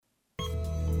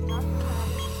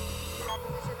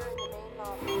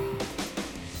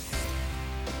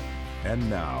And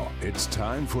now it's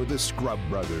time for the Scrub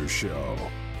Brothers Show.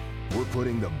 We're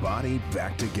putting the body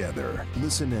back together.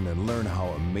 Listen in and learn how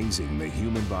amazing the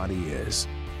human body is.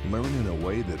 Learn in a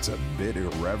way that's a bit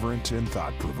irreverent and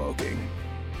thought-provoking.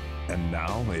 And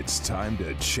now it's time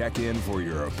to check in for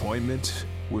your appointment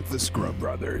with the Scrub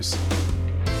Brothers.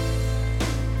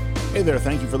 Hey there,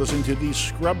 thank you for listening to the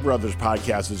Scrub Brothers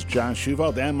podcast. It's John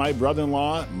Schuveld and my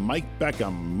brother-in-law, Mike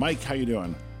Beckham. Mike, how you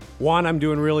doing? Juan, I'm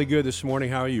doing really good this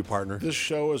morning. How are you, partner? This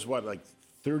show is what, like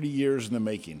 30 years in the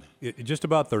making? Just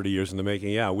about 30 years in the making,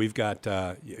 yeah. We've got,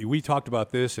 we talked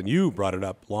about this, and you brought it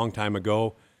up a long time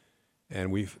ago,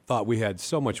 and we thought we had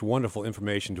so much wonderful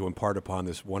information to impart upon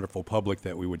this wonderful public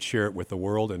that we would share it with the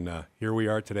world, and here we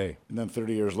are today. And then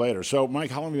 30 years later. So,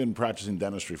 Mike, how long have you been practicing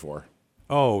dentistry for?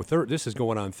 Oh, this is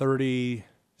going on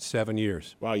 37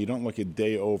 years. Wow, you don't look a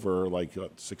day over like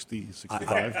 60,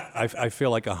 65? I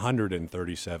feel like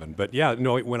 137. But yeah,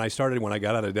 no, when I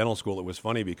got out of dental school, it was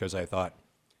funny because I thought,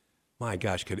 my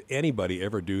gosh, could anybody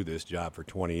ever do this job for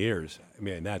 20 years? I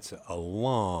mean, that's a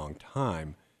long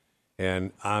time.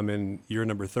 And I'm in year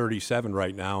number 37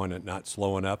 right now and not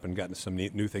slowing up and gotten some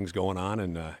new things going on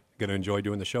and going to enjoy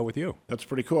doing the show with you. That's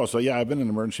pretty cool. So, yeah, I've been in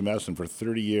emergency medicine for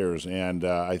 30 years, and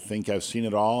I think I've seen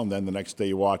it all. And then the next day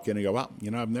you walk in and you go, well,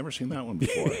 I've never seen that one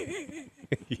before.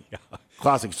 Yeah.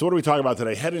 Classic. So what are we talking about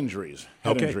today? Head injuries.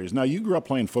 Injuries. Now, you grew up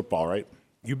playing football, right?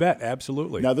 You bet,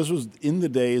 absolutely. Now, this was in the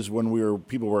days when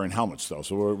people wearing helmets, though,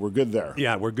 so we're good there.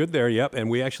 Yeah, we're good there, yep.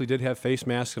 And we actually did have face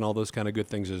masks and all those kind of good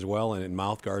things as well, and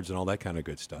mouth guards and all that kind of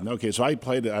good stuff. Okay, so I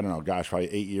played, probably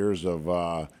 8 years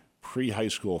of pre-high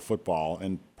school football,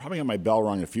 and probably got my bell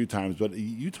rung a few times, but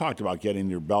you talked about getting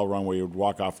your bell rung where you would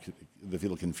walk off the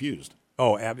field confused.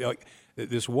 Oh,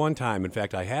 this one time, in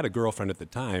fact, I had a girlfriend at the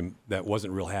time that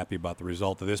wasn't real happy about the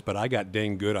result of this, but I got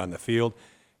dang good on the field.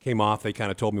 Came off, they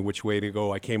kind of told me which way to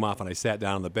go. I came off and I sat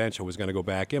down on the bench. I was going to go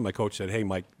back in. My coach said, hey,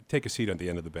 Mike, take a seat at the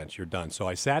end of the bench. You're done. So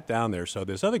I sat down there. So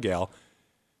this other gal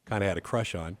kind of had a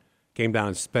crush on, came down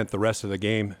and spent the rest of the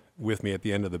game with me at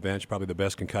the end of the bench, probably the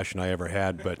best concussion I ever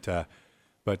had. But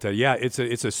yeah, it's a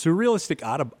surrealistic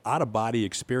out-of-body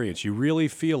experience. You really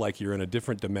feel like you're in a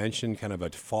different dimension, kind of a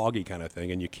foggy kind of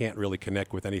thing, and you can't really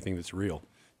connect with anything that's real.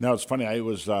 Now, it's funny. I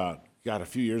was... a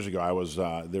few years ago,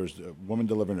 there was a woman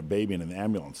delivering a baby in an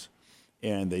ambulance,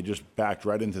 and they just backed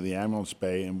right into the ambulance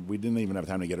bay, and we didn't even have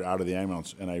time to get her out of the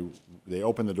ambulance. And they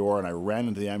opened the door, and I ran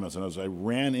into the ambulance, and as I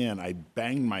ran in, I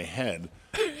banged my head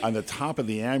on the top of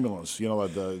the ambulance,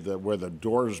 where the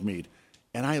doors meet,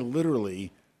 and I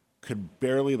literally could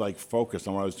barely focus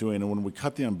on what I was doing. And when we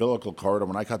cut the umbilical cord, and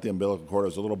when I cut the umbilical cord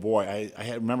as a little boy,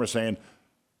 I remember saying,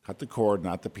 cut the cord,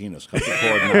 not the penis. Cut the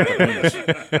cord, not the penis.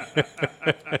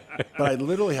 But I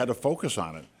literally had to focus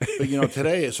on it. But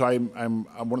today, so I'm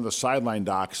one of the sideline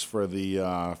docs for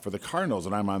the Cardinals,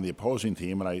 and I'm on the opposing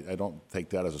team, and I don't take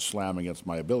that as a slam against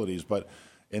my abilities.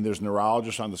 And there's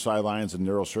neurologists on the sidelines and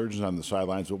neurosurgeons on the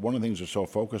sidelines. But one of the things they're so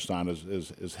focused on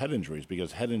is head injuries,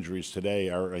 because head injuries today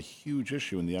are a huge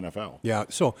issue in the NFL. Yeah.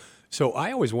 So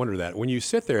I always wonder that when you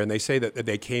sit there and they say that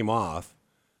they came off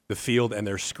the field and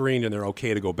they're screened and they're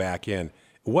okay to go back in.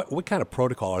 What kind of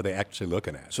protocol are they actually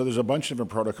looking at? So there's a bunch of different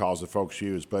protocols that folks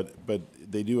use, but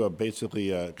they do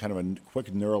basically a kind of a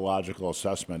quick neurological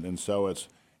assessment. And so it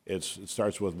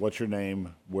starts with what's your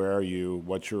name, where are you,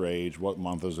 what's your age, what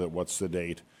month is it, what's the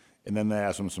date, and then they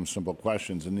ask them some simple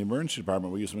questions. In the emergency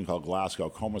department, we use something called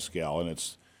Glasgow Coma Scale, and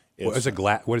what is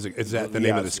it? Is that the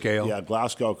name of the scale? Yeah,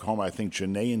 Glasgow Coma. I think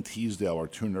Janae and Teasdale are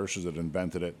two nurses that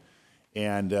invented it.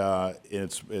 And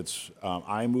it's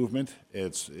eye movement,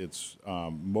 it's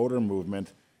motor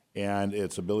movement, and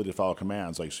its ability to follow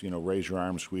commands, like raise your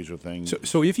arm, squeeze your thing.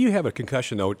 So if you have a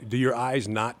concussion, though, do your eyes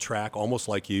not track almost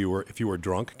like if you were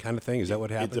drunk, kind of thing? Is that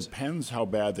what happens? It depends how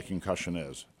bad the concussion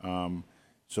is.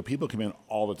 So people come in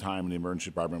all the time in the emergency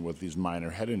department with these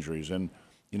minor head injuries, and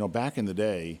back in the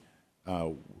day.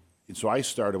 So I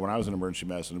started, when I was in emergency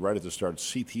medicine, right at the start,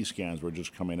 CT scans were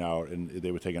just coming out, and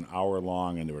they would take an hour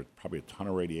long, and there were probably a ton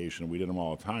of radiation. We did them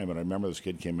all the time, and I remember this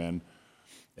kid came in,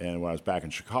 and when I was back in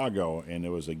Chicago, and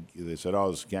they said,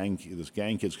 oh, this gang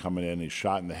kid's coming in, he's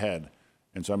shot in the head.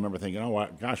 And so I remember thinking, oh,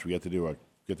 gosh, we have to do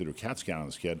a CAT scan on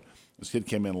this kid. This kid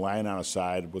came in lying on his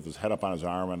side with his head up on his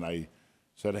arm, and I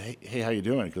said, hey, how you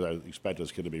doing? Because I expected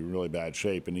this kid to be in really bad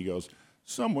shape, and he goes,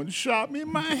 someone shot me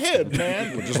in my head,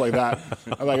 man. Just like that.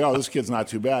 I'm like, oh, this kid's not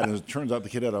too bad. And it turns out the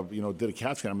kid had did a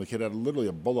CAT scan. The kid had literally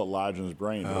a bullet lodged in his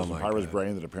brain. It was a part of his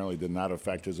brain that apparently did not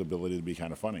affect his ability to be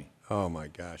kind of funny. Oh, my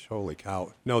gosh. Holy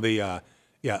cow. No, I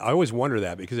always wonder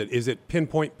that because is it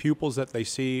pinpoint pupils that they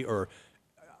see, or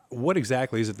what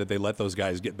exactly is it that they let those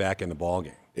guys get back in the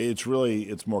ballgame?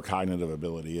 It's more cognitive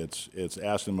ability. It's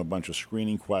asking them a bunch of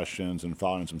screening questions and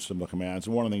following some simple commands.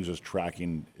 And one of the things is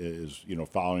tracking is,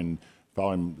 following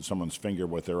someone's finger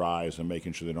with their eyes and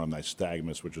making sure they don't have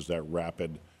nystagmus, which is that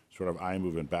rapid sort of eye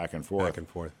movement back and forth. Back and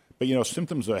forth. But,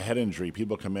 symptoms of head injury,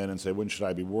 people come in and say, when should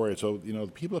I be worried? So,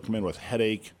 people come in with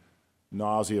headache,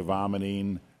 nausea,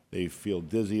 vomiting, they feel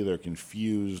dizzy, they're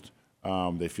confused,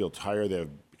 they feel tired, they have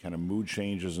kind of mood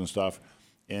changes and stuff.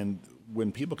 And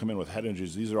when people come in with head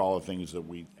injuries, these are all the things that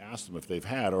we ask them if they've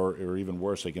had, or even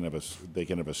worse, they can have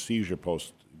a seizure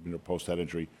post head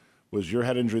injury. Was your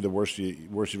head injury the worst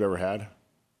you've ever had?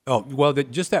 Oh, well,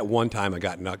 just that one time I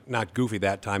got not goofy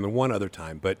that time, and one other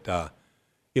time. But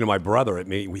my brother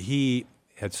he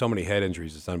had so many head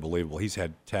injuries, it's unbelievable. He's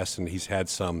had tests and he's had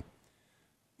some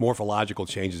morphological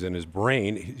changes in his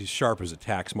brain. He's sharp as a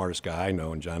tack, smartest guy I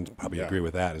know, and John probably agree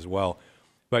with that as well.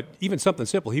 But even something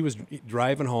simple, he was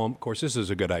driving home. Of course, this is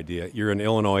a good idea. You're in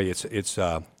Illinois, it's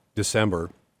December.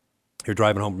 You're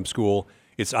driving home from school,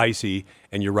 it's icy,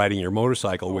 and you're riding your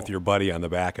motorcycle with your buddy on the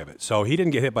back of it. So he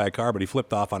didn't get hit by a car, but he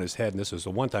flipped off on his head, and this was the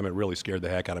one time it really scared the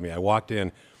heck out of me. I walked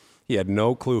in, he had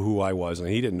no clue who I was, and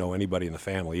he didn't know anybody in the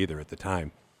family either at the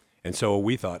time. And so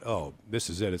we thought, oh, this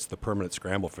is it. It's the permanent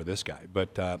scramble for this guy.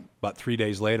 But about 3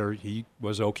 days later, he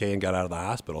was okay and got out of the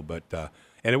hospital. But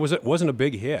and it wasn't a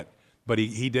big hit, but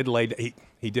he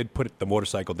did put the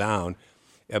motorcycle down.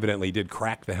 Evidently, he did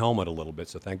crack the helmet a little bit.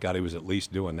 So thank God he was at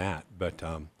least doing that. But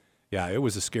yeah, it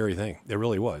was a scary thing. It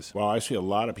really was. Well, I see a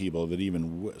lot of people that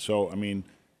even so. I mean,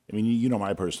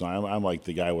 my personality. I'm like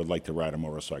the guy who would like to ride a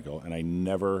motorcycle, and I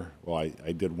never. Well,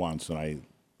 I did once, and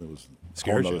it was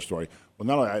a whole other story.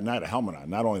 Well, not a helmet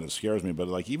on. Not only that scares me, but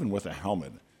like even with a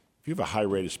helmet, if you have a high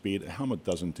rate of speed, a helmet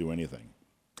doesn't do anything.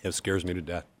 It scares me to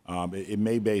death. It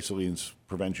may basically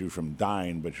prevent you from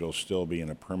dying, but you'll still be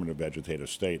in a permanent vegetative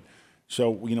state.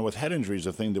 So, with head injuries,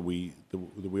 the thing that we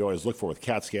always look for with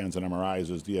CAT scans and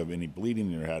MRIs is, do you have any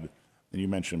bleeding in your head? And you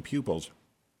mentioned pupils.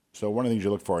 So one of the things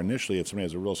you look for initially if somebody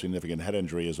has a real significant head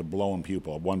injury is a blown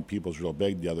pupil. One pupil's real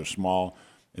big, the other's small,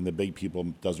 and the big pupil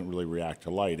doesn't really react to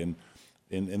light. And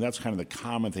that's kind of the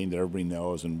common thing that everybody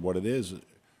knows. And what it is,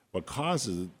 what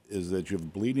causes it is that you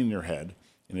have bleeding in your head,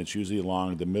 and it's usually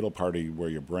along the middle part of where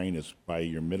your brain is by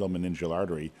your middle meningeal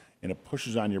artery, and it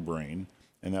pushes on your brain,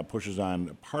 and that pushes on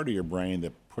a part of your brain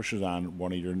that pushes on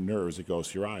one of your nerves that goes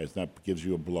to your eyes. And that gives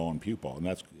you a blown pupil.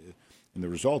 And the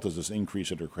result is this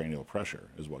increase intracranial pressure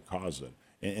is what causes it.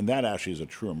 And that actually is a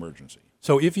true emergency.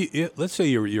 So let's say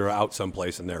you're out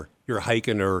someplace and you're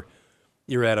hiking or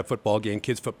you're at a football game,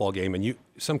 kids' football game, and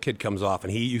some kid comes off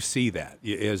and you see that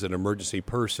as an emergency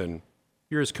person.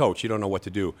 You're his coach. You don't know what to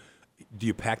do. Do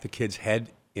you pack the kid's head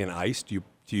in ice? Do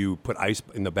you put ice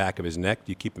in the back of his neck?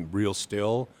 Do you keep him real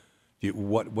still?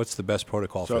 What's the best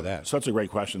protocol for that? So that's a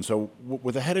great question. So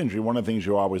with a head injury, one of the things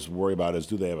you always worry about is,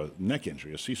 do they have a neck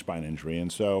injury, a C-spine injury?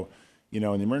 And so, in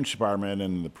the emergency department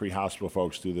and the pre-hospital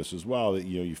folks do this as well. That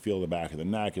you feel the back of the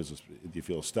neck. Do you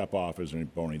feel a step off? Is there any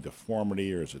bony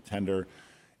deformity, or is it tender?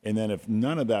 And then if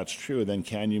none of that's true, then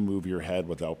can you move your head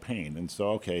without pain? And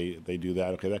so, okay, they do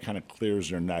that. Okay, that kind of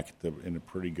clears their neck in a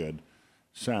pretty good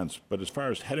sense. But as far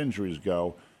as head injuries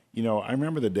go, I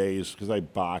remember the days, because I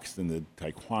boxed and did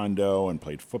taekwondo and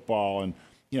played football, and,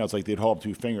 it's like they'd hold up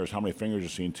two fingers. How many fingers you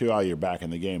seen? Two. Oh, you're back in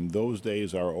the game. Those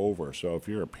days are over. So if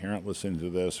you're a parent listening to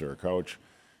this or a coach,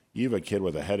 you have a kid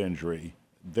with a head injury,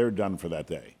 they're done for that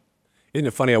day. Isn't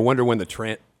it funny? I wonder when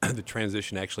the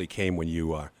transition actually came when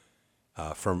you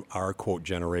from our, quote,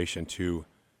 generation to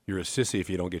you're a sissy if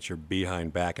you don't get your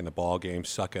behind back in the ball game,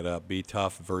 suck it up, be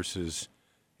tough, versus,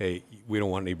 hey, we don't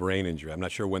want any brain injury. I'm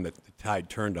not sure when the tide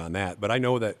turned on that. But I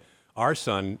know that our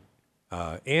son,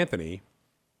 Anthony,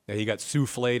 he got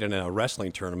souffled in a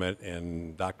wrestling tournament,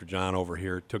 and Dr. John over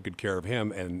here took good care of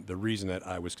him. And the reason that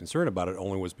I was concerned about it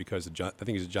only was because the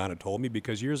things that John had told me,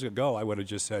 because years ago I would have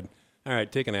just said, all right,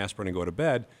 take an aspirin and go to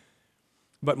bed.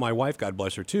 But my wife, God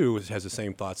bless her too, has the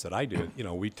same thoughts that I did.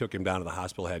 We took him down to the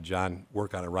hospital, had John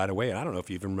work on it right away. And I don't know if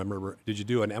you even remember, did you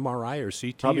do an MRI or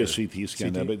CT? Probably a CT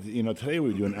scan. CT? But today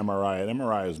we do an MRI. An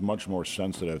MRI is much more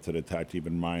sensitive to detect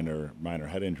even minor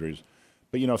head injuries.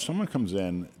 But if someone comes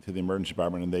in to the emergency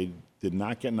department and they did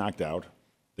not get knocked out,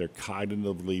 they're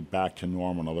cognitively back to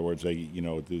normal. In other words, they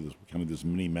do this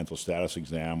mini mental status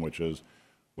exam, which is,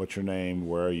 what's your name,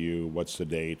 where are you, what's the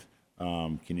date.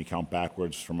 Can you count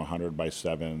backwards from 100 by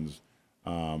sevens?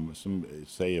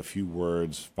 Say a few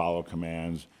words, follow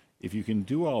commands. If you can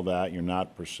do all that, you're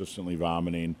not persistently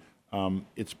vomiting.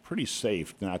 It's pretty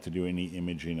safe not to do any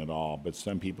imaging at all, but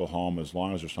send people home as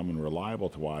long as there's someone reliable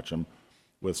to watch them.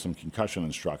 with some concussion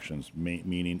instructions,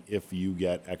 meaning if you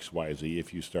get X, Y, Z,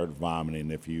 if you start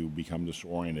vomiting, if you become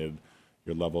disoriented,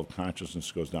 your level of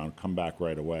consciousness goes down, come back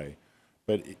right away.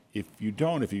 But if you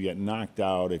don't, if you get knocked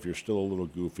out, if you're still a little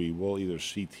goofy, we'll either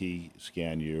CT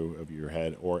scan you of your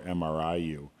head or MRI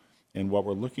you. And what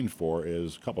we're looking for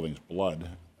is a couple things: blood,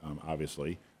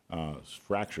 obviously,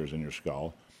 fractures in your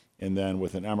skull, and then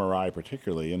with an MRI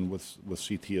particularly, and with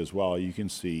CT as well, you can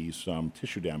see some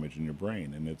tissue damage in your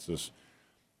brain. And it's this,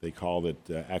 they call it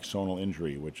axonal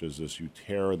injury, which is this: you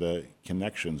tear the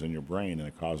connections in your brain and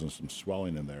it causes some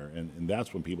swelling in there. And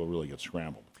that's when people really get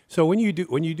scrambled. So when you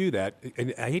do that,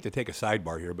 and I hate to take a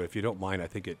sidebar here, but if you don't mind, I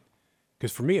think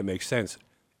because for me it makes sense.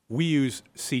 We use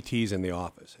CTs in the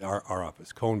office, our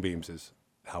office. Cone beams is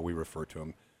how we refer to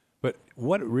them. But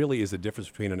what really is the difference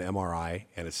between an MRI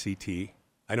and a CT?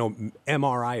 I know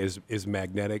MRI is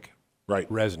magnetic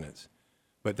resonance,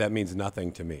 but that means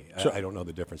nothing to me. So, I don't know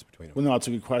the difference between them. Well, no, it's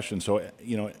a good question. So,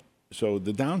 so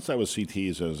the downside with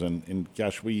CTs is, and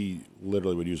gosh, we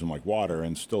literally would use them like water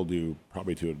and still do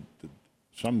probably to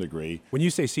some degree. When you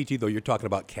say CT, though, you're talking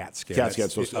about CAT scan. CAT scan.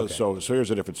 So here's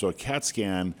the difference. So a CAT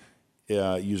scan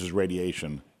uses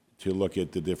radiation to look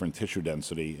at the different tissue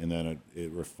density, and then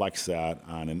it reflects that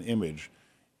on an image.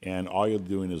 And all you're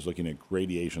doing is looking at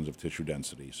gradations of tissue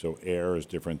density. So air is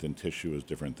different than tissue, is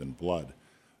different than blood,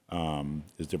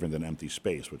 is different than empty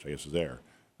space, which I guess is air.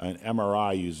 An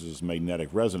MRI uses magnetic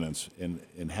resonance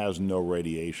and has no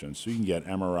radiation. So you can get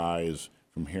MRIs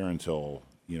from here until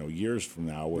years from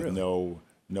now with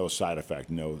no side effect,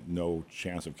 no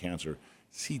chance of cancer.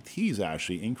 CTs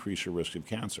actually increase your risk of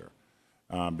cancer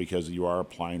because you are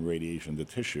applying radiation to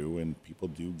tissue, and people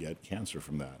do get cancer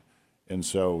from that. And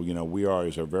so, we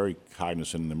always are very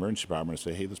cognizant in the emergency department to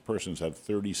say, hey, this person's had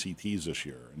 30 CTs this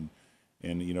year. And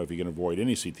if you can avoid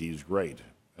any CTs, great.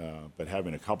 But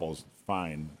having a couple is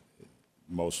fine,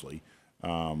 mostly.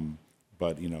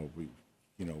 But,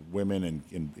 women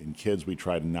and kids, we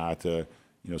try not to,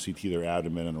 CT their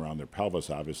abdomen and around their pelvis,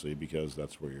 obviously, because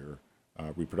that's where your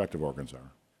reproductive organs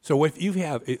are. So if you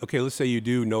have, let's say you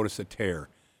do notice a tear,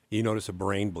 you notice a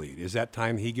brain bleed. Is that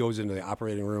time he goes into the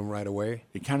operating room right away?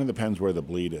 It kind of depends where the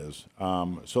bleed is.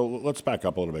 So let's back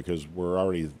up a little bit because we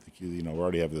already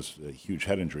have this huge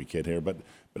head injury kit here. But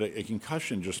a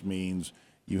concussion just means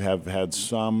you have had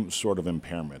some sort of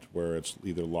impairment where it's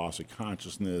either loss of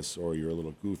consciousness or you're a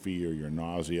little goofy or you're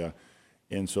nausea.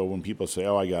 And so when people say,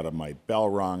 oh, I got my bell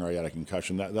rung or I got a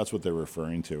concussion, that's what they're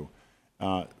referring to.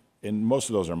 And most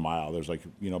of those are mild. There's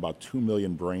about 2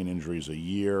 million brain injuries a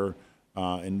year.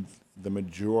 And the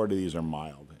majority of these are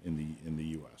mild in the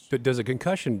U.S. But does a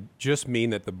concussion just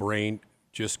mean that the brain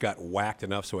just got whacked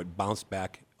enough so it bounced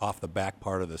back off the back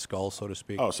part of the skull, so to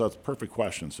speak? Oh, so that's a perfect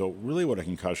question. So really what a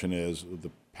concussion is,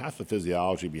 the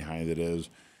pathophysiology behind it is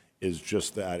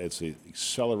just that. It's an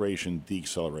acceleration,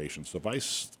 deceleration. So if I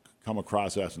come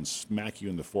across that and smack you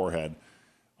in the forehead,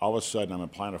 all of a sudden I'm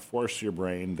applying a force to your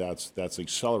brain. That's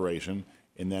acceleration.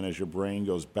 And then as your brain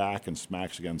goes back and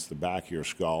smacks against the back of your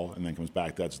skull and then comes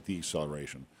back, that's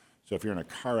deceleration. So if you're in a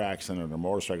car accident or a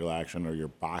motorcycle accident or you're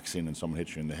boxing and someone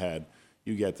hits you in the head,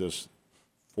 you get this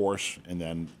force and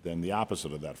then the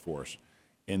opposite of that force.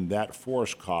 And that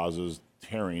force causes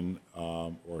tearing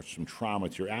or some trauma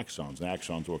to your axons. And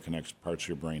axons will connect parts of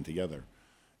your brain together.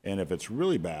 And if it's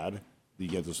really bad, you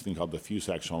get this thing called diffuse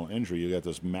axonal injury. You get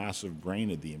this massive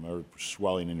brain edema or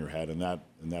swelling in your head, and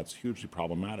that's hugely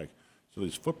problematic. So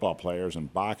these football players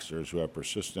and boxers who have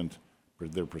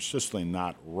they're persistently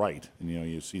not right. And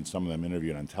you've seen some of them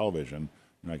interviewed on television.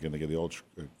 I can think of the old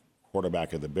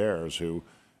quarterback of the Bears who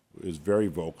is very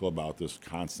vocal about this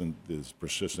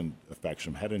persistent effects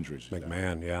from head injuries.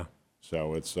 McMahon, yeah.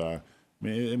 So it's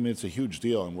it's a huge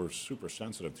deal, and we're super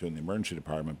sensitive to it in the emergency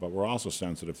department. But we're also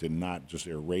sensitive to not just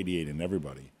irradiating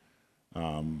everybody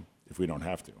if we don't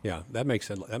have to. Yeah, that makes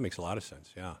a lot of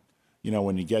sense. Yeah.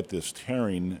 When you get this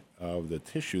tearing of the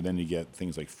tissue, then you get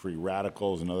things like free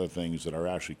radicals and other things that are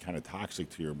actually kind of toxic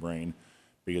to your brain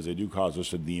because they do cause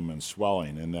this edema and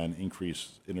swelling, and then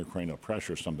increase intracranial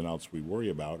pressure, something else we worry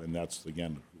about. And that's,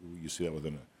 again, you see that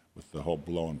with the whole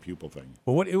blown pupil thing.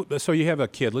 Well, so you have a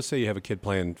kid, let's say you have a kid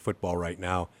playing football right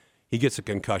now. He gets a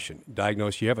concussion.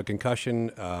 Diagnosed, you have a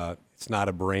concussion. It's not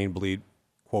a brain bleed,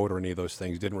 quote, or any of those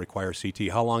things. Didn't require CT.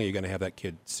 How long are you going to have that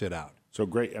kid sit out? So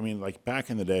great. Like back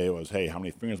in the day, it was, hey, how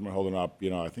many fingers am I holding up?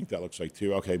 I think that looks like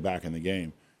 2. Okay, back in the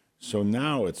game. So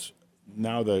now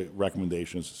the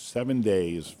recommendation is 7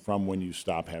 days from when you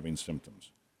stop having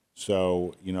symptoms.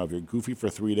 So, if you're goofy for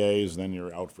 3 days, then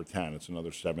you're out for 10. It's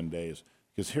another 7 days.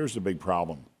 Because here's the big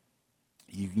problem.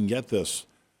 You can get this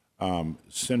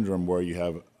syndrome where you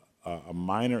have a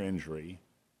minor injury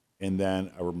and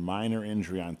then a minor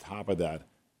injury on top of that,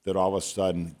 that all of a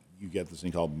sudden you get this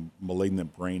thing called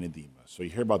malignant brain edema. So you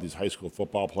hear about these high school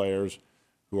football players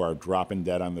who are dropping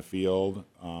dead on the field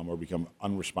or become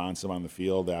unresponsive on the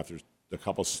field after a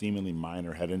couple seemingly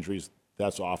minor head injuries.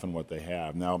 That's often what they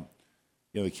have. Now,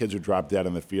 the kids who drop dead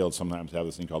on the field sometimes have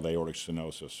this thing called aortic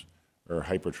stenosis or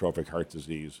hypertrophic heart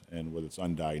disease, and it's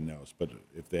undiagnosed. But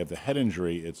if they have the head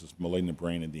injury, it's this malignant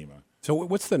brain edema. So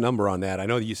what's the number on that? I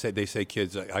know they say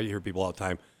kids. I hear people all the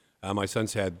time. My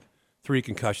son's had 3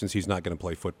 concussions. He's not going to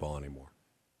play football anymore.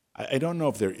 I don't know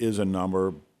if there is a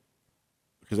number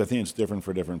because I think it's different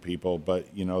for different people. But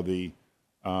the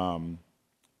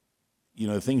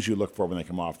things you look for when they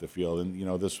come off the field,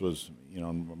 and this was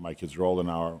my kids are older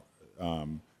now,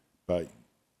 but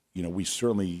we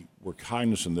certainly were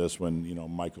cognizant of this when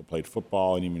Michael played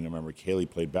football, and even remember Kaylee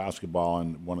played basketball,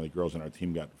 and one of the girls on our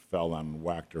team fell down and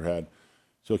whacked her head.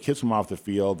 So kids come off the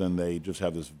field and they just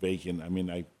have this vacant. I mean,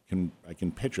 I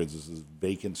can picture it. This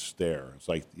vacant stare. It's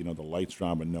like the lights are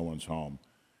on but no one's home.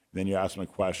 And then you ask them a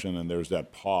question and there's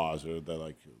that pause, or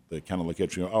they kind of look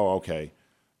at you. And go, oh, okay.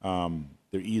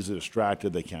 They're easily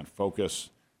distracted. They can't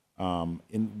focus.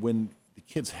 And when the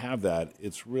kids have that,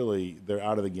 it's really they're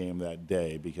out of the game that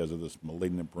day because of this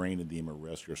malignant brain edema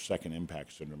risk, or second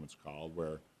impact syndrome, it's called,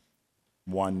 where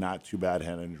one not too bad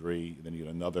head injury, then you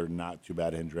get another not too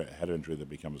bad head injury that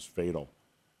becomes fatal.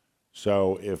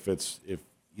 So if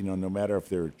no matter if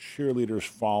they're cheerleaders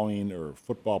falling or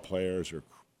football players or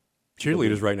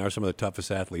cheerleaders right now are some of the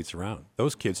toughest athletes around.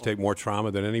 Those kids take more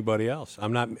trauma than anybody else.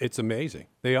 It's amazing.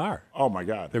 They are. Oh my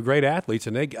God. They're great athletes,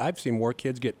 and I've seen more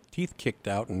kids get teeth kicked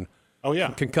out and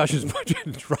concussions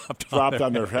dropped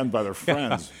on their head by their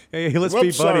friends. Yeah. Hey, let's be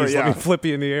buddies. Sorry, Let me flip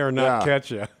you in the air and not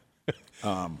catch you.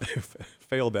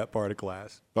 Failed that part of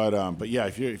class. But yeah,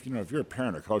 if you're a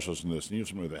parent or coach listening to this and you have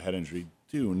someone with a head injury,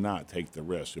 do not take the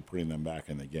risk of putting them back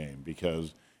in the game,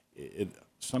 because it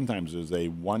sometimes is a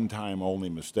one-time only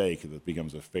mistake that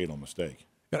becomes a fatal mistake.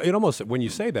 It almost, when you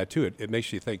say that too, it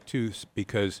makes you think too,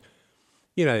 because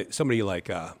somebody like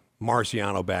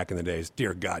Marciano back in the days,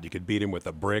 dear God, you could beat him with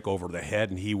a brick over the head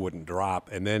and he wouldn't drop.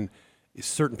 And then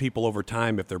certain people over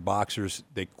time, if they're boxers,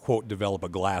 they, quote, develop a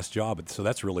glass jaw. But so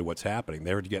that's really what's happening.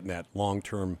 They're getting that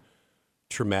long-term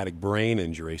traumatic brain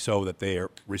injury so that they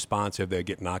are responsive, they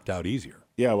get knocked out easier.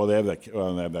 Yeah, well, they have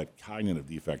that cognitive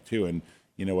defect too. And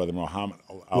whether Muhammad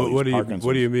Ali's Parkinson's.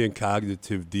 What do you mean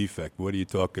cognitive defect? What are you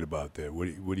talking about there? What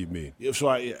do you mean? So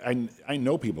I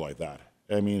know people like that.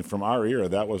 I mean, from our era,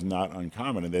 that was not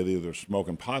uncommon, and they either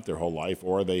smoking pot their whole life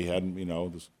or they had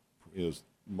this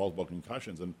multiple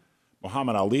concussions. And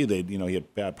Muhammad Ali, he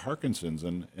had bad Parkinson's,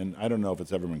 and I don't know if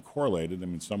it's ever been correlated. I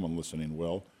mean, someone listening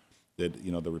will, that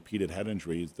the repeated head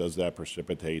injuries, does that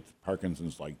precipitate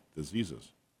Parkinson's-like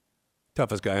diseases?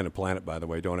 Toughest guy on the planet, by the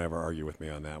way. Don't ever argue with me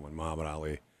on that one, Muhammad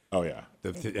Ali. Oh yeah,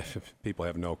 people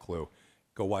have no clue.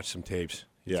 Go watch some tapes.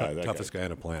 Toughest guy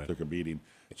on the planet. Took a beating.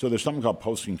 So there's something called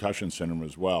post-concussion syndrome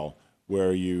as well,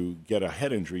 where you get a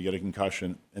head injury, you get a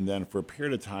concussion, and then for a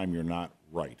period of time you're not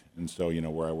right. And so,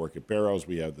 where I work at Barrows,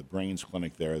 we have the Brains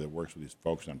Clinic there that works with these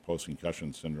folks on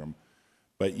post-concussion syndrome.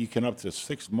 But you can up to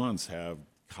 6 months have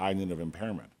cognitive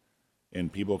impairment.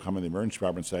 And people come in the emergency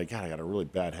department and say, God, I got a really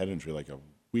bad head injury like a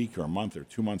week or a month or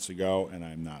 2 months ago, and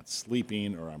I'm not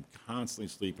sleeping, or I'm constantly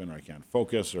sleeping, or I can't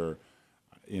focus, or,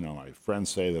 my friends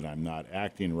say that I'm not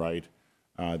acting right.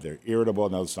 They're irritable.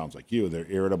 Now, this sounds like you. They're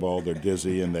irritable. They're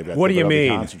dizzy, and they've got difficulty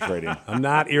concentrating. I'm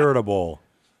not irritable.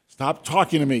 Stop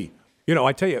talking to me.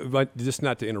 I tell you, but just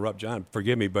not to interrupt, John,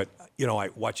 forgive me, but, I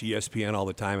watch ESPN all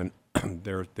the time, and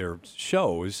their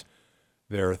shows,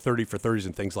 their 30 for 30s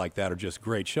and things like that are just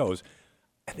great shows.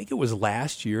 I think it was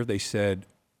last year they said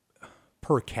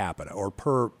per capita or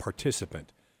per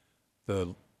participant,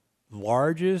 the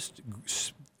largest,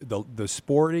 the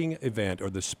sporting event or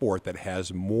the sport that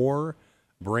has more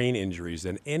brain injuries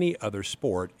than any other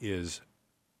sport is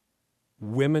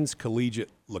women's collegiate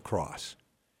lacrosse.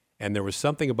 And there was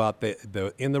something about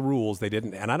the in the rules they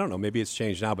didn't, and I don't know, maybe it's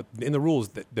changed now, but in the rules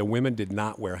the women did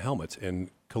not wear helmets in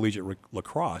collegiate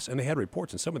lacrosse, and they had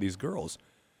reports, and some of these girls,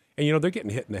 and they're getting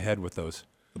hit in the head with those.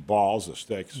 The balls, the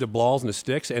sticks. The balls and the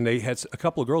sticks, and they had a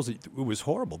couple of girls, it was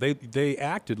horrible. They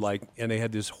acted like, and they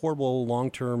had this horrible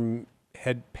long-term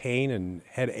head pain and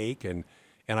headache, and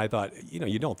I thought,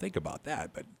 you don't think about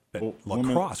that, but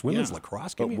lacrosse, women's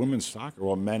lacrosse. But women's soccer,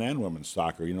 well, men and women's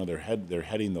soccer, they're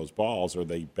heading those balls, or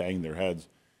they bang their heads.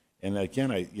 And again,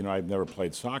 I've never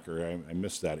played soccer. I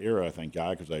missed that era, thank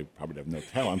God, because I probably have no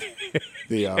talent.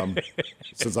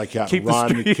 Since I can't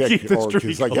run, kick, or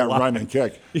because I can't run and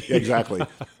kick. Exactly.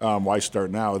 Why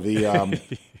start now?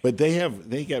 But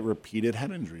they get repeated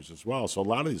head injuries as well. So a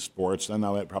lot of these sports, and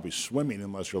now that probably swimming,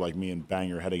 unless you're like me and bang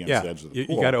your head against the edge of the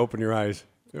pool. You got to open your eyes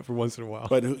for once in a while.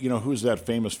 But who's that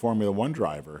famous Formula One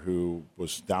driver who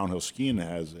was downhill skiing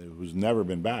who's never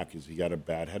been back? Is he got a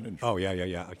bad head injury? Oh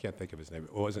yeah. I can't think of his name.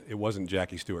 It wasn't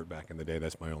Jackie Stewart back in the day.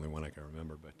 That's my only one I can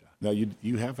remember. But no,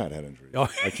 you have had head injuries. Oh.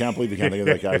 I can't believe you can't think of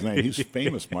that guy's name. He's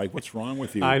famous, Mike. What's wrong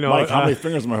with you? I know. Mike, how many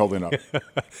fingers am I holding up?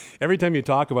 Every time you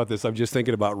talk about this, I'm just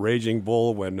thinking about Raging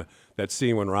Bull, when that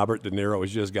scene when Robert De Niro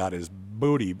has just got his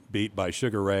booty beat by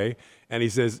Sugar Ray, and he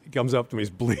comes up to me,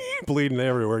 he's bleeding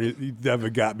everywhere. You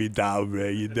never got me down,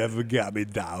 Ray. You never got me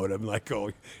down. I'm like, oh,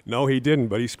 no, he didn't,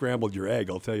 but he scrambled your egg.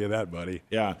 I'll tell you that, buddy.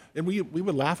 Yeah, and we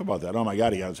would laugh about that. Oh my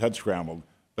God, he got his head scrambled,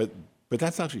 but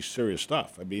that's actually serious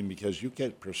stuff. I mean, because you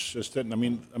get persistent. I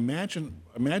mean, imagine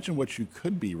what you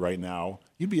could be right now.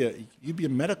 You'd be a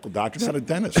medical doctor, not a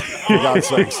dentist. For God's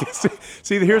sakes.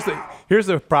 See, here's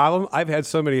the problem. I've had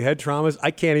so many head traumas,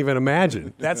 I can't even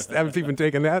imagine. I haven't even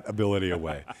taken that ability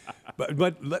away.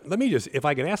 But let me just, if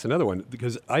I can ask another one,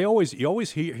 because you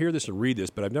always hear this and read this,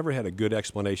 but I've never had a good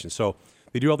explanation. So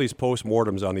they do all these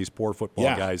post-mortems on these poor football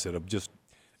guys that have just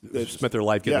spent their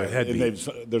life getting their head beat.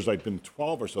 There's like been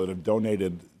 12 or so that have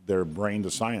donated their brain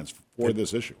to science for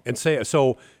this issue. And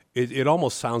it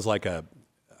almost sounds like a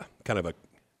kind of a,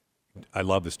 I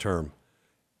love this term,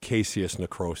 caseous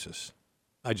necrosis.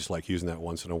 I just like using that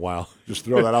once in a while. Just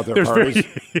throw that out there, parties.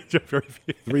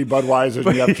 3 Budweisers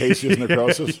and you have caseous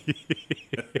necrosis.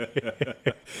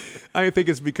 I think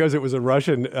it's because it was a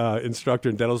Russian instructor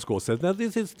in dental school said, "Now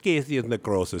this is caseous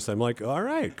necrosis." I'm like, all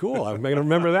right, cool. I'm going to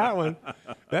remember that one.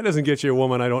 That doesn't get you a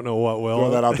woman I don't know what will.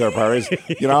 Throw that out there, parties.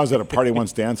 I was at a party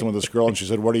once dancing with this girl, and she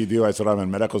said, "What do you do?" I said, "I'm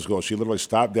in medical school." She literally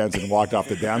stopped dancing and walked off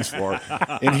the dance floor.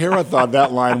 And here I thought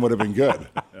that line would have been good.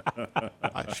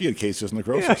 She had caseous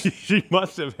necrosis. Yeah, she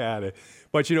must have had it.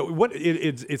 But what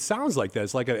it sounds like that.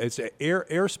 It's like it's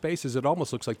air spaces. It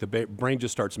almost looks like the brain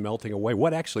just starts melting away.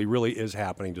 What actually really is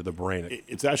happening to the brain?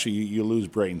 It's actually you lose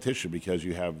brain tissue because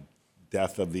you have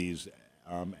death of these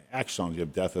axons. You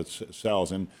have death of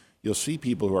cells, and you'll see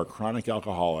people who are chronic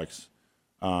alcoholics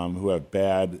who have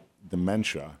bad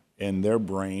dementia, and their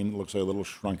brain looks like a little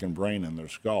shrunken brain in their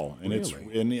skull. And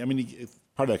Really?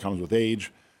 Part of that comes with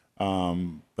age.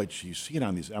 But you see it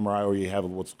on these MRI, or you have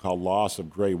what's called loss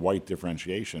of gray-white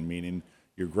differentiation, meaning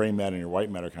your gray matter and your white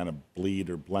matter kind of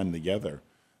bleed or blend together.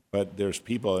 But there's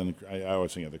people, and I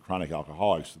always think of the chronic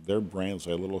alcoholics, their brain's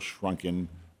like a little shrunken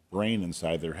brain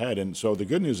inside their head. And so the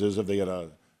good news is if they get a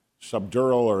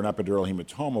subdural or an epidural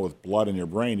hematoma with blood in your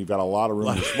brain, you've got a lot of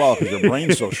room to swell because your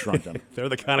brain's so shrunken. They're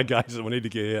the kind of guys that we need to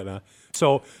get in. Huh?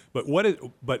 So, but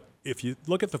if you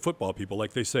look at the football people,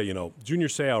 like they say, Junior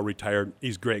Seau retired.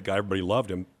 He's a great guy. Everybody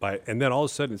loved him. And then all of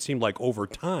a sudden, it seemed like over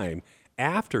time,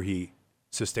 after he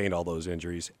sustained all those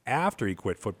injuries, after he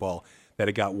quit football, that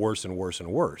it got worse and worse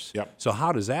and worse. Yep. So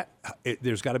how does that?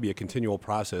 There's got to be a continual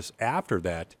process after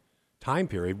that time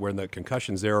period when the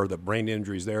concussions there or the brain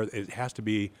injuries there. It has to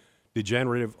be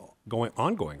degenerative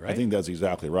ongoing, right? I think that's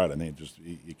exactly right. I think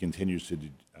it continues to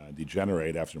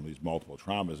degenerate after these multiple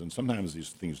traumas, and sometimes these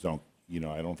things don't.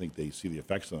 I don't think they see the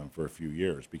effects of them for a few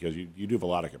years because you do have a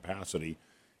lot of capacity,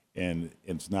 and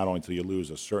it's not only until you lose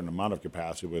a certain amount of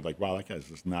capacity where like, wow, that guy's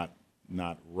just not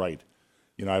right.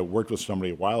 I worked with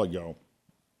somebody a while ago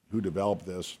who developed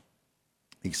this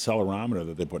accelerometer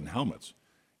that they put in helmets.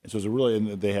 And so it's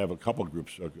and they have a couple of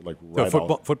groups like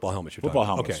football helmets. Football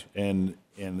helmets. Okay.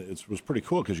 And it was pretty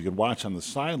cool because you could watch on the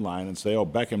sideline and say, "Oh,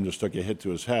 Beckham just took a hit to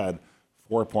his head,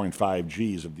 4.5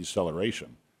 G's of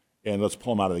deceleration, and let's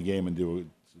pull him out of the game and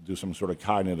do some sort of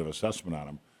cognitive assessment on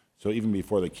him." So even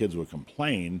before the kids would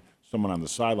complain, someone on the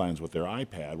sidelines with their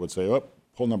iPad would say, "Oh,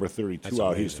 pull number 32 That's out.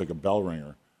 amazing. He just took a bell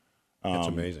ringer." That's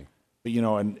amazing. But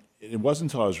and it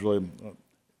wasn't until I was really.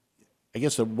 I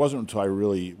guess it wasn't until I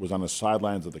really was on the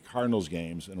sidelines of the Cardinals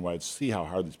games and I'd see how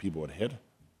hard these people would hit.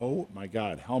 Oh, my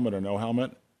God, helmet or no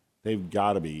helmet, they've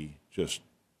got to be just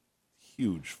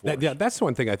huge force. That's the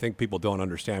one thing I think people don't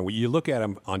understand. When you look at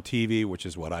them on TV, which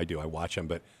is what I do, I watch them,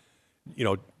 but,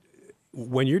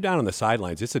 when you're down on the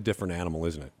sidelines, it's a different animal,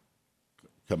 isn't it?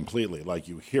 Completely. Like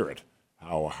you hear it,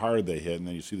 how hard they hit, and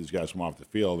then you see these guys come off the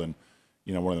field, and,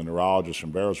 one of the neurologists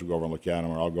from Barrows will go over and look at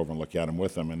them, or I'll go over and look at them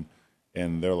with them,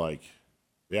 and they're like,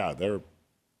 yeah, they're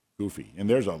goofy. And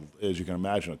there's, as you can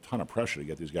imagine, a ton of pressure to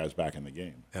get these guys back in the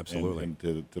game. Absolutely. And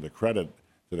to their credit,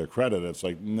 it's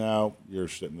like, no, you're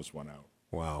sitting this one out.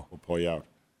 Wow. We'll pull you out.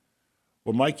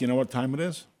 Well, Mike, you know what time it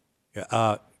is?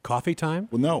 Coffee time?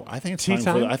 Well, no, I think it's Tea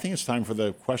time? I think it's time for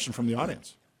the question from the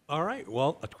audience. All right.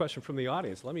 Well, a question from the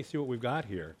audience. Let me see what we've got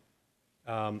here.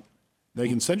 Now, you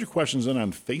can send your questions in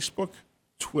on Facebook,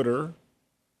 Twitter,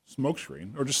 smoke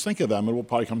screen, or just think of them, and it will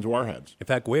probably come to our heads. In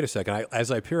fact, wait a second.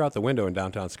 As I peer out the window in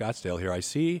downtown Scottsdale here, I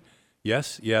see,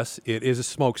 yes, it is a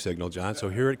smoke signal, John. So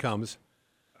here it comes.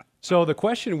 So the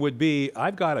question would be,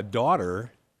 I've got a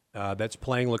daughter that's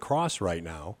playing lacrosse right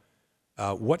now.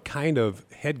 What kind of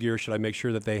headgear should I make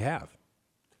sure that they have?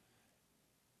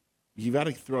 You've got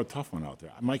to throw a tough one out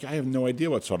there. Mike, I have no idea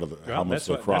what sort of helmets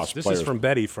lacrosse This players. is from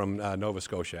Betty from Nova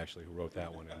Scotia, actually, who wrote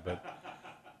that one in.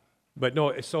 But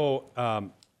no,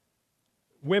 so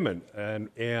women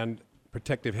and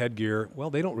protective headgear, well,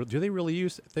 they don't. Do they really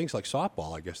use things like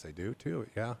softball? I guess they do, too.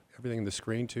 Yeah, everything in the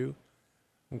screen, too.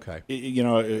 Okay.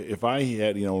 If I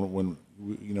had, when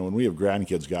we have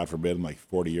grandkids, God forbid, in like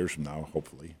 40 years from now,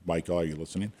 hopefully, Michael, are you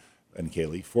listening? And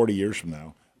Kaylee, 40 years from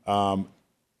now,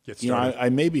 I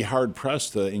may be hard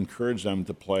pressed to encourage them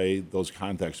to play those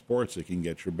contact sports that can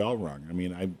get your bell rung. I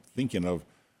mean, I'm thinking of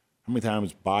how many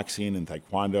times boxing and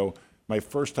taekwondo. My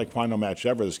first taekwondo match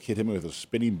ever, this kid hit me with a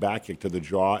spinning back kick to the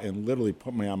jaw and literally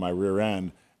put me on my rear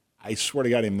end. I swear to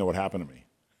God, I didn't even know what happened to me.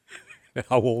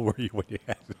 How old were you when you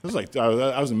had it? It was like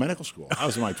I was in medical school. I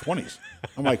was in my 20s.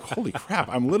 I'm like, holy crap!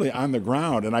 I'm literally on the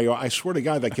ground, and I swear to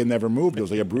God, that kid never moved. It was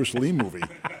like a Bruce Lee movie.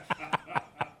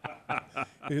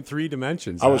 In 3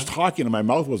 dimensions. I was talking, and my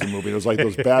mouth wasn't moving. It was like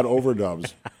those bad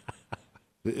overdubs.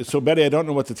 So, Betty, I don't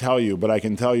know what to tell you, but I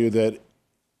can tell you that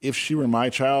if she were my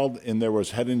child and there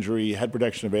was head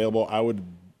protection available,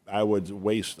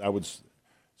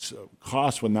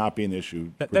 cost would not be an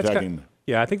issue.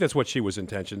 Yeah, I think that's what she was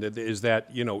intentioned, is that,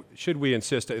 should we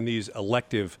insist in these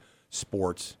elective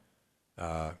sports,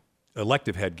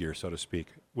 elective headgear, so to speak,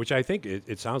 which I think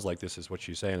it sounds like this is what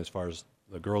she's saying as far as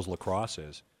the girls' lacrosse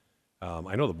is.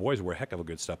 I know the boys wear a heck of a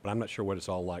good stuff, but I'm not sure what it's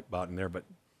all like about in there, but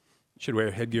should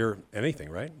wear headgear, anything,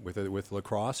 right, with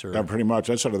lacrosse? Or yeah, pretty much.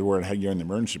 I started wearing headgear in the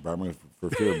emergency department for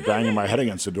fear of banging my head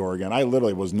against the door again. I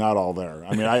literally was not all there.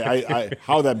 I mean, I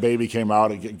how that baby came out,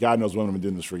 God knows women have been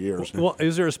doing this for years. Well,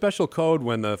 is there a special code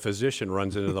when the physician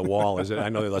runs into the wall? Is it? I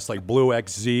know that's like blue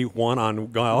XZ1 on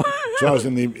go. So I was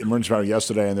in the emergency department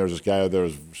yesterday, and there was this guy that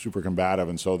was super combative,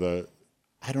 and so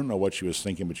I don't know what she was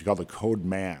thinking, but she called the code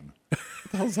man.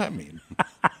 What the hell does that mean?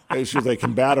 She was a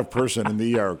combative person in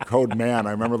the ER, code man.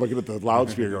 I remember looking at the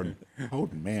loudspeaker going,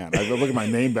 code man. I look at my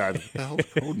name badge. What the hell's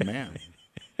code man?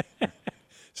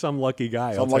 Some lucky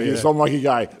guy. Some lucky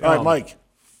guy. All right, Mike,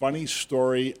 funny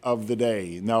story of the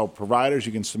day. Now, providers,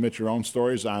 you can submit your own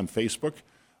stories on Facebook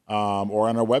or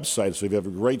on our website. So if you have a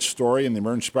great story in the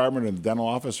emergency department, in the dental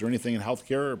office, or anything in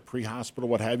healthcare, or pre-hospital,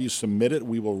 what have you, submit it.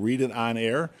 We will read it on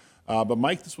air. But,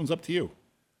 Mike, this one's up to you.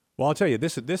 Well, I'll tell you,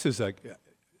 this is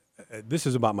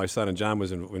about my son, and John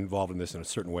was involved in this in a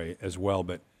certain way as well,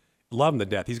 but love him to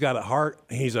death. He's got a heart.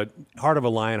 He's a heart of a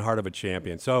lion, heart of a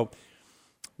champion. So,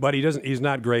 but he's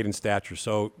not great in stature.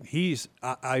 So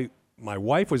my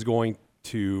wife was going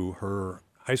to her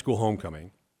high school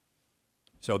homecoming.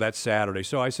 So that's Saturday.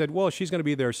 So I said, well, she's going to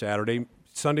be there Saturday.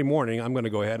 Sunday morning, I'm going to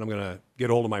go ahead and I'm going to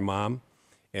get hold of my mom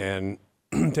and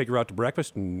take her out to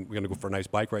breakfast, and we're going to go for a nice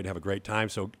bike ride and have a great time.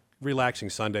 So relaxing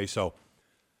Sunday. So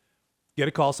get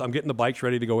a call. So I'm getting the bikes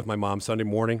ready to go with my mom Sunday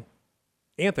morning.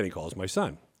 Anthony calls, my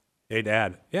son. Hey,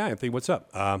 Dad. Yeah, Anthony, what's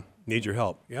up? Need your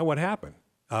help. Yeah, what happened?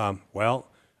 Well,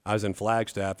 I was in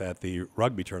Flagstaff at the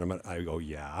rugby tournament. I go,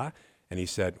 yeah. And he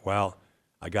said, well,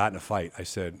 I got in a fight. I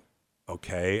said,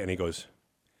 okay. And he goes,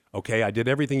 okay, I did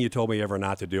everything you told me ever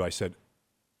not to do. I said,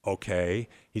 okay.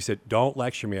 He said, don't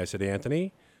lecture me. I said,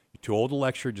 Anthony, you're too old to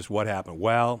lecture. Just what happened?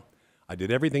 Well, I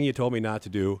did everything you told me not to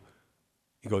do.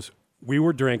 He goes, we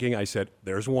were drinking. I said,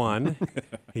 there's one.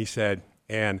 He said,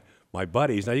 and my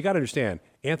buddies, now you got to understand,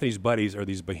 Anthony's buddies are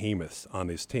these behemoths on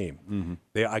this team.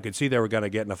 Mm-hmm. I could see they were going to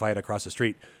get in a fight across the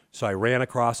street. So I ran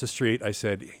across the street. I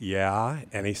said, yeah.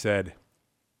 And he said,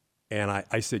 and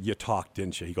I said, you talked,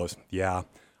 didn't you? He goes, yeah.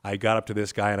 I got up to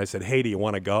this guy and I said, hey, do you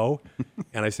want to go?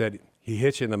 And I said, he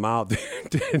hit you in the mouth,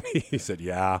 didn't he? He said,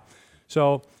 yeah.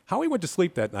 So how he went to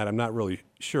sleep that night, I'm not really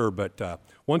sure, but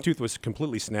one tooth was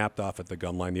completely snapped off at the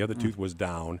gum line. The other tooth was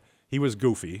down. He was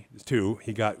goofy, too.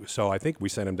 So I think we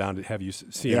sent him down to have you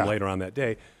see him later on that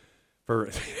day.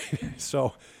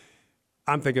 So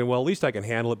I'm thinking, well, at least I can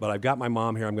handle it, but I've got my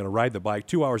mom here. I'm going to ride the bike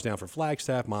 2 hours down for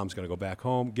Flagstaff. Mom's going to go back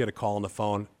home, get a call on the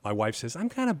phone. My wife says, I'm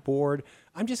kind of bored.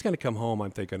 I'm just going to come home.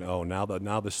 I'm thinking, oh, now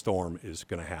the storm is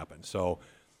going to happen. So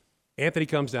Anthony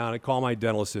comes down. I call my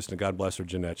dental assistant. God bless her,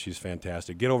 Jeanette. She's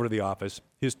fantastic. Get over to the office.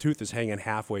 His tooth is hanging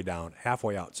halfway down,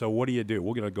 halfway out. So what do you do?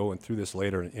 We're going to go through this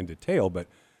later in detail, but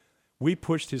we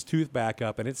pushed his tooth back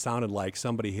up, and it sounded like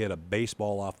somebody hit a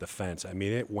baseball off the fence. I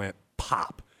mean, it went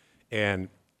pop. And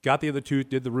got the other tooth,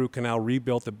 did the root canal,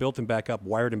 rebuilt it, built him back up,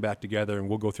 wired him back together, and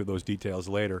we'll go through those details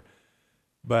later.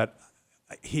 But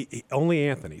He only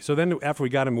Anthony. So then after we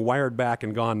got him wired back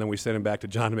and gone, then we sent him back to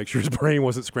John to make sure his brain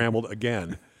wasn't scrambled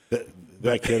again.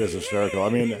 That kid is hysterical. I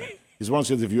mean, he's one of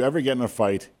those kids, if you ever get in a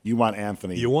fight, you want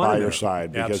Anthony by your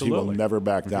side because he will never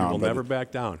back down. He will never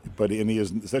back down. But he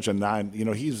is such a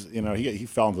he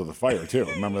fell into the fire too.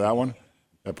 Remember that one?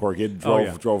 That poor kid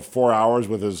drove 4 hours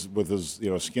with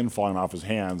his skin falling off his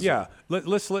hands. Yeah,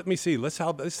 let me see. Let's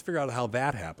figure out how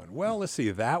that happened. Well, let's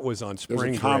see. That was on spring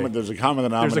break. There's a common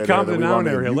denominator. There's a common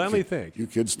denominator here. Let me think. You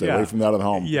kids stay away from that at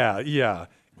home. Yeah.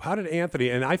 How did Anthony?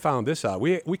 And I found this out.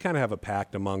 We kind of have a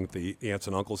pact among the aunts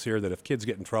and uncles here that if kids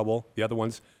get in trouble, the other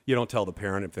ones you don't tell the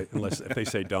parent if they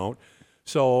say don't.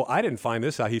 So I didn't find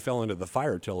this out. He fell into the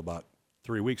fire till about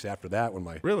 3 weeks after that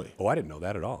Really? Oh, I didn't know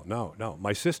that at all. No.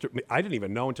 My sister, I didn't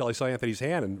even know until I saw Anthony's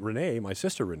hand, and Renee, my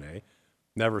sister Renee,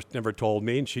 never told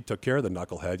me, and she took care of the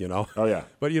knucklehead, Oh, yeah.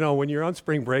 But, when you're on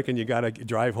spring break and you got to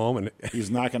drive home and...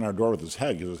 He's knocking on our door with his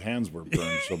head because his hands were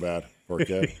burned so bad. Poor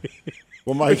kid.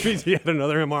 Well, Mike... Which means he had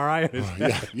another MRI in his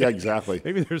head. Yeah, exactly.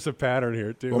 Maybe there's a pattern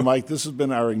here, too. Well, Mike, this has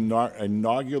been our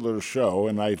inaugural show,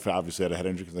 and I obviously had a head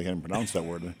injury because I can't pronounce that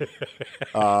word,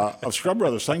 of Scrub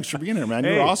Brothers. Thanks for being here, man.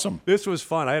 You're awesome. This was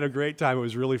fun. I had a great time. It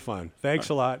was really fun. Thanks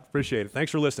a lot. Appreciate it.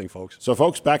 Thanks for listening, folks. So,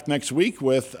 folks, back next week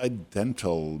with a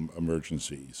dental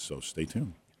emergency, so stay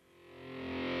tuned.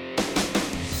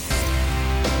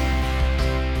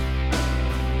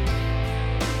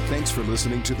 Thanks for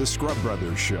listening to the Scrub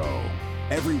Brothers Show.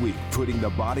 Every week, putting the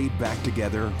body back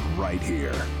together right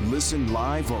here. Listen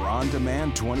live or on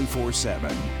demand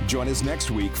 24/7. Join us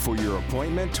next week for your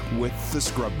appointment with the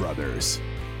Scrub Brothers.